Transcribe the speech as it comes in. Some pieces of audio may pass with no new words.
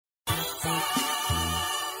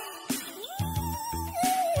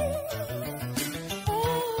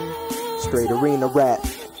Straight arena rap.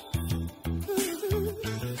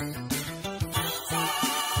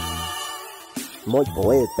 Muy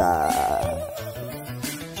poeta.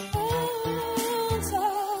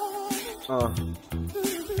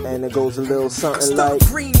 And it goes a little something like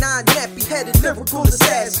green-eyed, nappy-headed, lyrical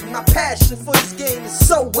assassin. My passion for this game is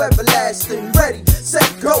so everlasting. Ready, set,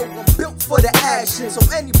 go, I'm built for the action. So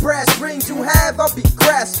any brass rings you have, I'll be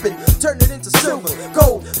grasping. Turn it into silver,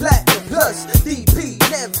 gold, platinum, plus DP,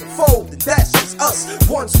 never fold. And that's just us,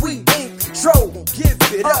 once we in control, won't give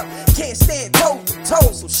it up. Can't stand toe to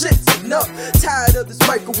toe, so shit's enough. Tired of this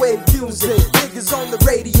microwave music. Niggas on the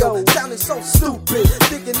radio, sounding so stupid.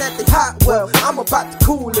 Thinking that they hot, well, I'm about to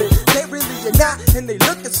cool it. They really are not, and they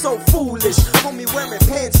looking so foolish. Homie wearing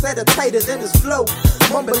pants that are tighter than his flow.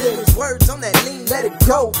 Mumbling his words on that lean, let it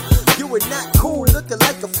go. You are not cool, looking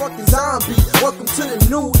like a fucking zombie. Welcome to the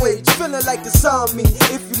new age, feeling like it's on me.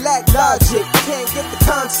 If you lack logic, can't get the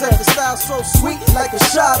concept. The style so sweet, like a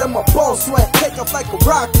shot of my ball sweat. Take off like a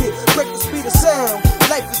rocket, break the speed of sound.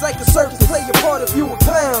 Life is like a circus, play your part if you a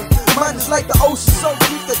clown. Mine is like the ocean, so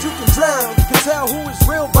deep that you can drown. You can tell who is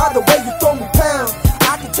real by the way